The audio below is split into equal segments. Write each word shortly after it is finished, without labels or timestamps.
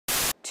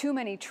too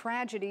many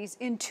tragedies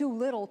in too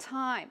little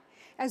time.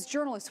 As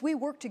journalists, we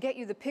work to get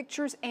you the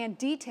pictures and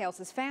details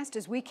as fast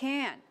as we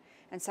can.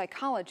 And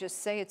psychologists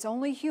say it's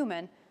only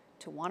human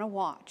to want to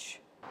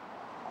watch.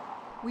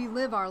 We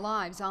live our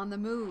lives on the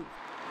move,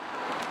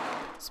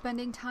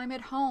 spending time at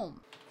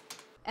home,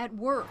 at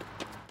work,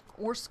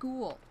 or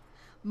school.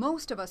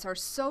 Most of us are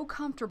so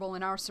comfortable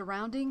in our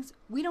surroundings,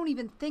 we don't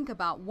even think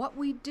about what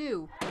we'd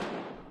do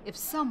if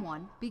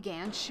someone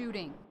began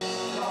shooting.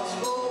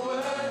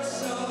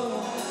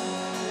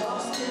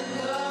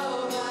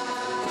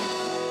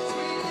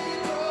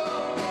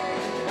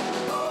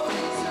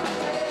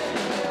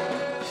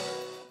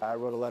 I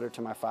wrote a letter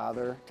to my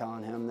father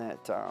telling him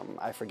that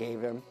I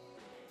forgave him,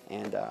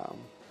 and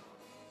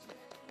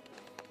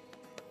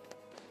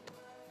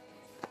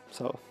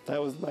so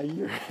that was my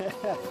year.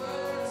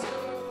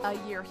 A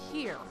year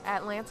here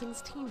at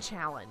Lansing's Teen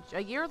Challenge,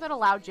 a year that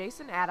allowed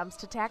Jason Adams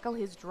to tackle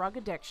his drug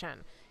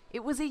addiction.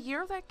 It was a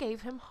year that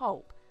gave him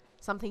hope,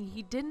 something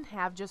he didn't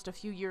have just a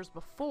few years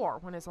before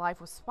when his life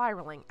was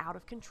spiraling out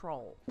of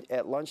control.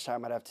 At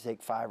lunchtime, I'd have to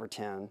take 5 or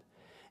 10.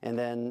 And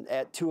then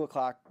at 2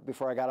 o'clock,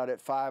 before I got out at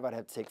 5, I'd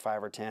have to take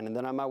 5 or 10. And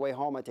then on my way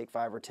home, I'd take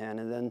 5 or 10.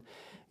 And then,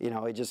 you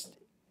know,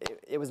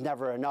 it was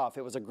never enough.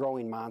 It was a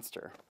growing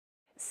monster.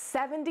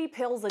 70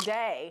 pills a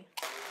day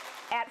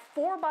at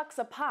 $4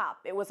 a pop.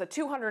 It was a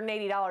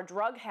 $280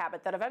 drug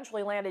habit that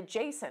eventually landed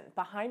Jason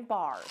behind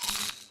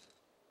bars.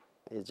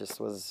 It just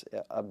was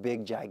a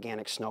big,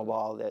 gigantic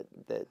snowball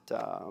that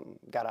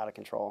got out of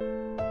control.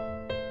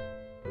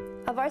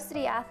 A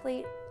varsity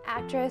athlete,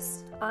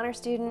 actress, honor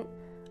student,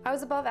 I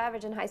was above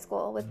average in high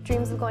school with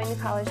dreams of going to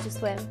college to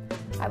swim.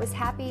 I was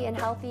happy and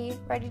healthy,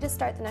 ready to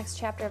start the next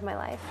chapter of my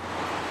life.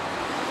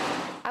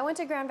 I went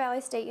to Grand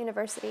Valley State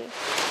University,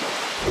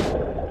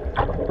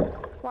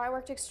 where I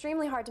worked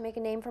extremely hard to make a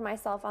name for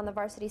myself on the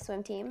varsity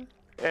swim team.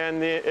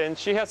 And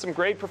she had some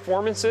great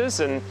performances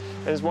and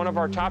is one of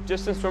our top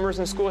distance swimmers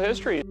in school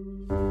history.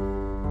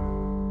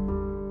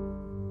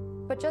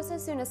 But just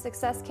as soon as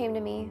success came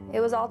to me, it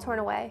was all torn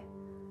away.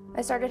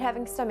 I started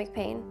having stomach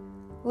pain,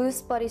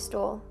 loose bloody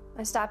stool.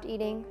 I stopped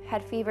eating,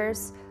 had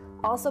fevers,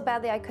 all so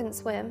badly I couldn't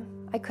swim,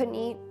 I couldn't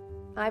eat,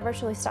 I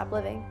virtually stopped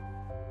living.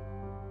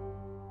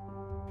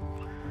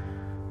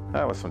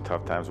 That was some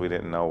tough times. We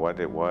didn't know what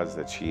it was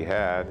that she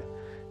had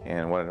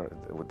and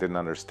didn't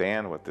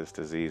understand what this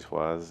disease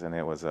was, and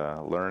it was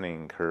a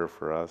learning curve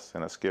for us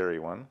and a scary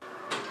one.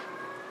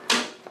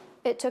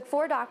 It took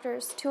 4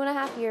 doctors,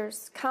 2.5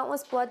 years,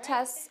 countless blood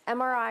tests,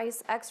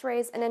 MRIs,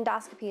 x-rays, and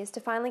endoscopies to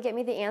finally get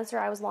me the answer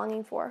I was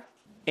longing for.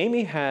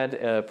 Amy had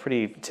a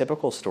pretty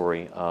typical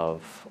story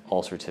of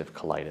ulcerative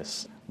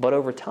colitis, but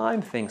over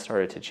time things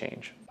started to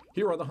change.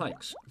 Here are the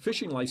hikes.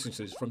 Fishing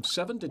licenses from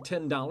 $7 to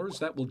 $10,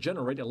 that will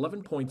generate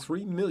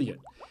 $11.3 million.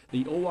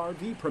 The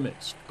ORV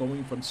permits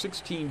going from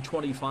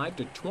 $16.25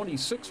 to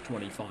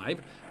 $26.25,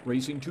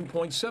 raising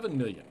 $2.7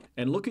 million.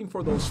 And looking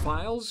for those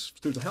files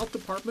through the health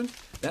department,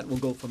 that will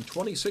go from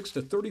 $26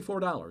 to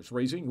 $34,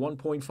 raising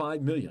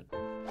 $1.5 million.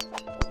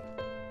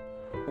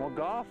 Well,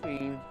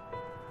 golfing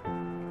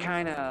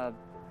kind of,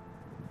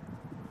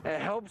 it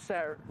helps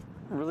that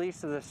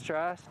release of the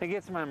stress. It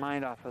gets my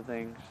mind off of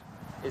things.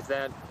 Is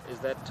that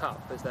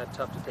tough? Is that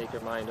tough to take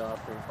your mind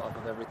off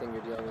of everything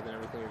you're dealing with and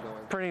everything you're going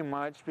through? Pretty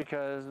much,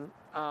 because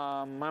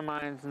my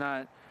mind's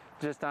not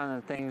just on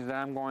the things that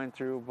I'm going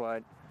through,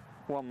 but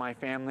what my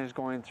family's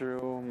going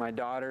through, my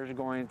daughter's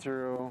going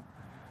through,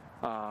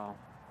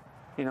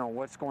 you know,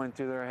 what's going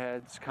through their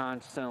heads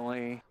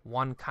constantly.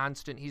 One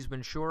constant he's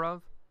been sure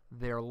of,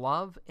 their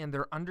love and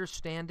their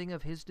understanding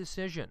of his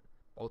decision,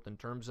 both in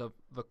terms of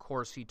the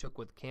course he took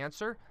with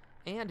cancer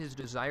and his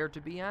desire to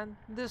be on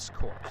this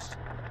course.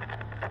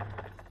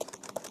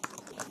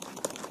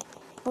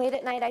 Late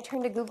at night, I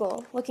turned to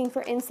Google, looking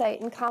for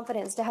insight and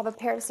confidence to have a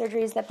pair of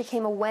surgeries that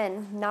became a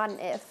when, not an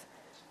if.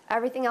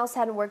 Everything else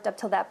hadn't worked up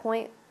till that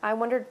point. I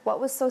wondered what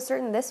was so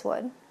certain this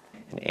would.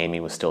 And Amy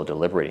was still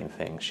deliberating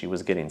things. She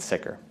was getting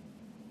sicker.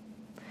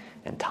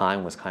 And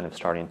time was kind of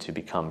starting to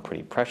become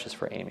pretty precious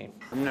for Amy.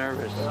 I'm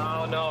nervous.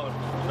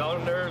 No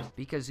nerves.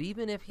 Because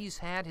even if he's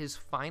had his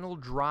final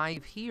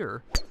drive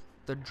here,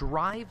 the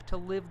drive to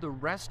live the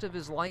rest of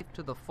his life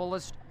to the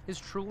fullest is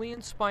truly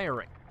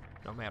inspiring,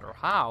 no matter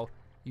how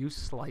you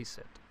slice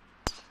it.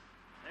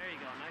 There you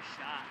go, nice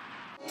shot.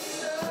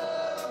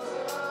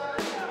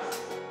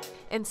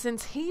 And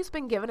since he's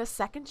been given a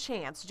second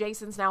chance,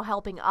 Jason's now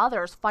helping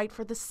others fight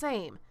for the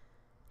same,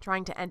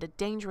 trying to end a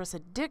dangerous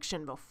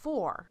addiction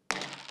before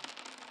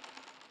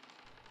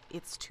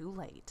it's too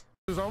late.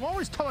 I'm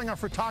always telling our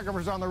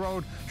photographers on the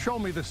road, show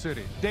me the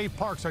city. Dave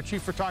Parks, our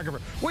chief photographer.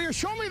 Will you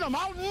show me the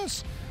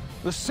mountains?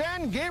 The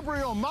San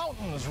Gabriel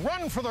Mountains.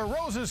 Run for the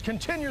Roses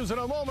continues in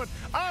a moment.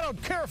 I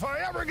don't care if I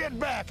ever get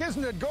back.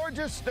 Isn't it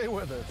gorgeous? Stay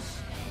with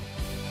us.